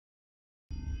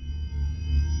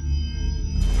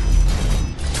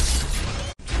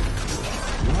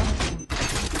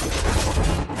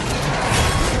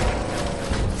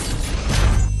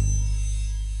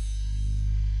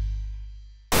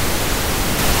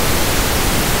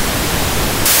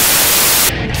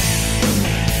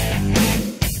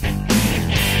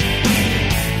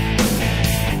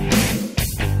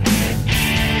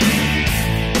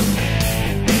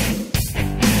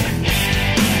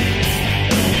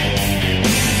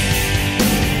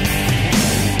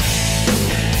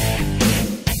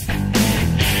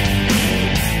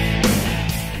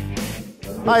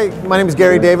Hi, my name is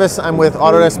Gary Davis. I'm with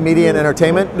Autodesk Media and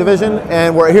Entertainment Division,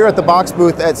 and we're here at the BOXX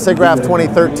booth at SIGGRAPH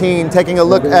 2013 taking a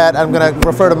look at, I'm going to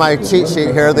refer to my cheat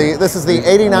sheet here, this is the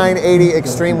 8980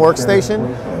 XTREME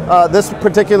workstation. This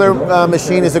particular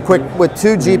machine is equipped with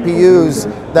two GPUs.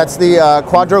 That's the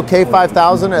Quadro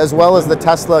K5000 as well as the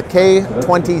Tesla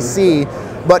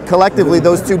K20C, but collectively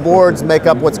those two boards make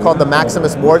up what's called the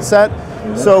Maximus board set.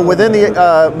 So within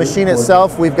the machine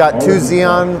itself, we've got two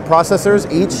Xeon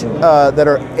processors each that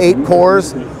are 8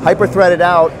 cores, hyper-threaded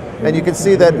out, and you can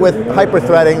see that with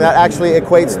hyper-threading, that actually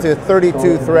equates to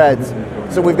 32 threads.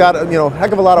 So we've got a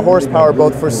heck of a lot of horsepower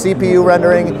both for CPU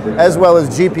rendering as well as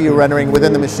GPU rendering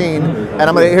within the machine. And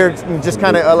I'm going to here just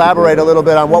kind of elaborate a little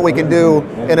bit on what we can do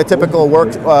in a typical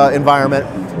work environment.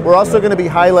 We're also going to be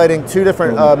highlighting two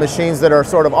different machines that are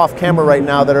sort of off camera right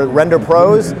now that are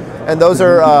renderPROs, and those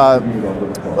are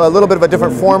a little bit of a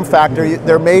different form factor.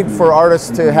 They're made for artists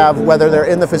to have whether they're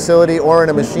in the facility or in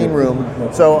a machine room.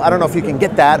 So I don't know if you can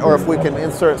get that or if we can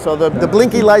insert. So the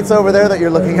blinky lights over there that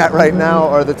you're looking at right now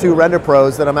are the two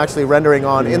renderPROs that I'm actually rendering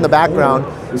on in the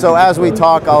background. So as we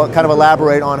talk, I'll kind of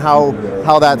elaborate on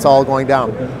how that's all going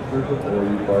down.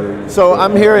 So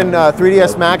I'm here in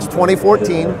 3ds Max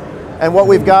 2014. And what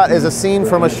we've got is a scene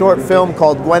from a short film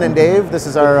called Gwen and Dave. This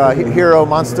is our hero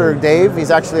monster Dave. He's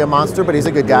actually a monster, but he's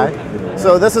a good guy.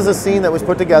 So this is a scene that was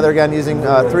put together, again, using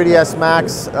 3ds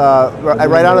Max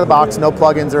right out of the box, no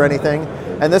plugins or anything.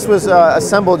 And this was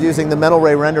assembled using the Mental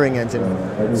Ray rendering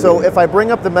engine. So if I bring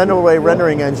up the Mental Ray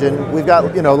rendering engine, we've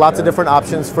got lots of different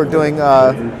options for doing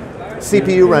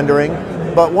CPU rendering.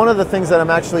 But one of the things that I'm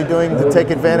actually doing to take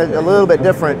advantage, a little bit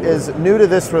different, is new to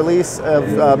this release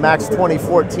of Max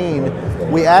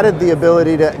 2014, we added the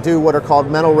ability to do what are called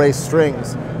Mental Ray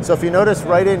strings. So if you notice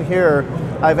right in here,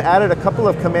 I've added a couple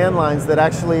of command lines that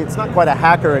actually, it's not quite a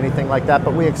hack or anything like that,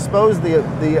 but we exposed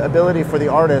the ability for the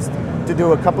artist to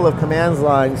do a couple of command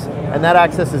lines, and that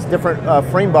accesses different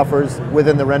frame buffers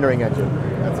within the rendering engine.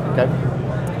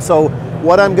 Okay. So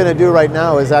what I'm going to do right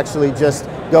now is actually just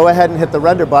go ahead and hit the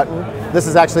render button. This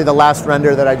is actually the last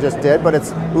render that I just did, but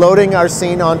it's loading our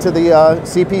scene onto the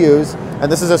CPUs,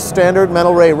 and this is a standard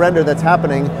Mental Ray render that's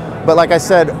happening. But like I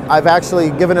said, I've actually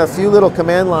given a few little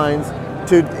command lines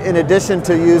to, in addition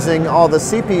to using all the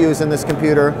CPUs in this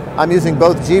computer, I'm using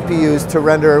both GPUs to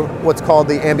render what's called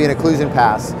the Ambient Occlusion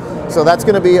pass. So that's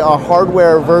going to be a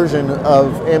hardware version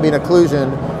of Ambient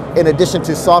Occlusion in addition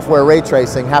to software ray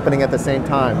tracing happening at the same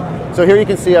time. So here you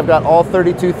can see I've got all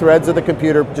 32 threads of the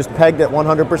computer just pegged at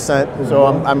 100%. So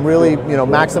I'm really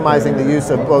maximizing the use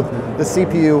of both the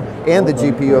CPU and the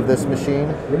GPU of this machine.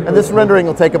 And this rendering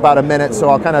will take about a minute, so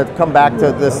I'll kind of come back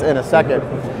to this in a second.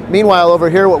 Meanwhile, over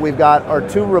here what we've got are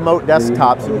two remote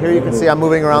desktops. And here you can see I'm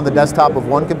moving around the desktop of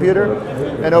one computer,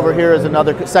 and over here is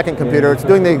another second computer. It's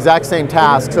doing the exact same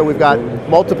task, so we've got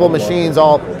multiple machines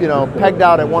all pegged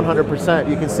out at 100%.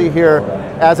 You can see here,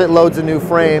 as it loads a new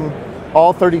frame,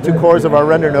 all 32 cores of our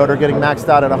render node are getting maxed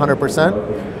out at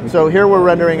 100%. So here we're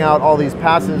rendering out all these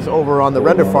passes over on the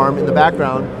render farm in the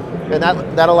background, and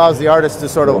that allows the artist to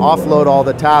sort of offload all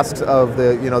the tasks of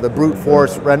the brute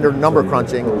force render number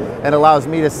crunching, and allows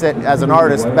me to sit as an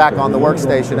artist back on the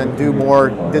workstation and do more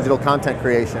digital content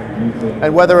creation.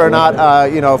 And whether or not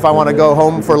if I want to go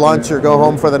home for lunch or go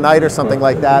home for the night or something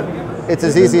like that, it's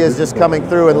as easy as just coming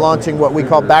through and launching what we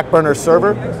call Backburner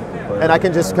Server. And I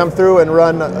can just come through and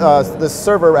run this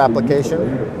server application.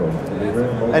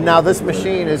 And now this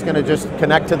machine is going to just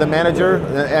connect to the manager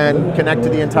and connect to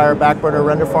the entire Backburner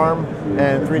render farm,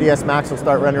 and 3ds Max will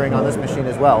start rendering on this machine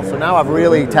as well. So now I've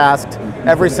really tasked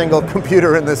every single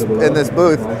computer in this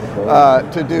booth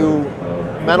to do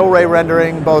Mental Ray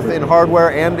rendering both in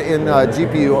hardware and in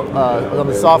GPU on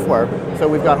the software. So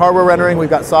we've got hardware rendering,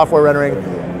 we've got software rendering,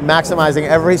 maximizing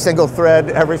every single thread,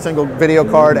 every single video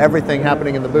card, everything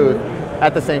happening in the booth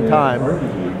at the same time.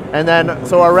 And then,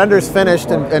 so our render's finished,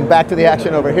 and back to the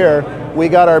action over here, we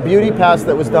got our beauty pass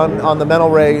that was done on the Mental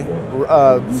Ray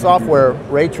software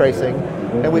ray tracing,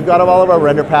 and we've got all of our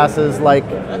render passes like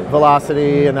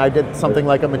velocity, and I did something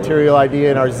like a material ID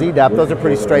and our Z depth. Those are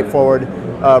pretty straightforward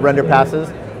render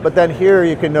passes. But then here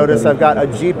you can notice I've got a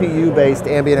GPU-based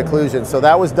ambient occlusion. So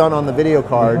that was done on the video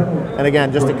card. And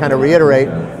again, just to kind of reiterate,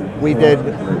 we did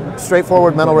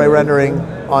straightforward Mental Ray rendering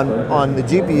on the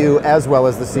GPU as well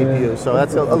as the CPU. So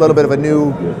that's a little bit of a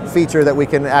new feature that we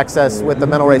can access with the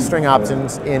Mental Ray string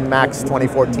options in Max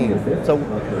 2014. So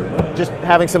just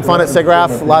having some fun at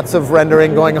SIGGRAPH, lots of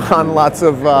rendering going on, lots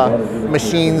of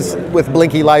machines with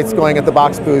blinky lights going at the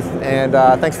BOXX booth, and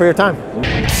thanks for your time.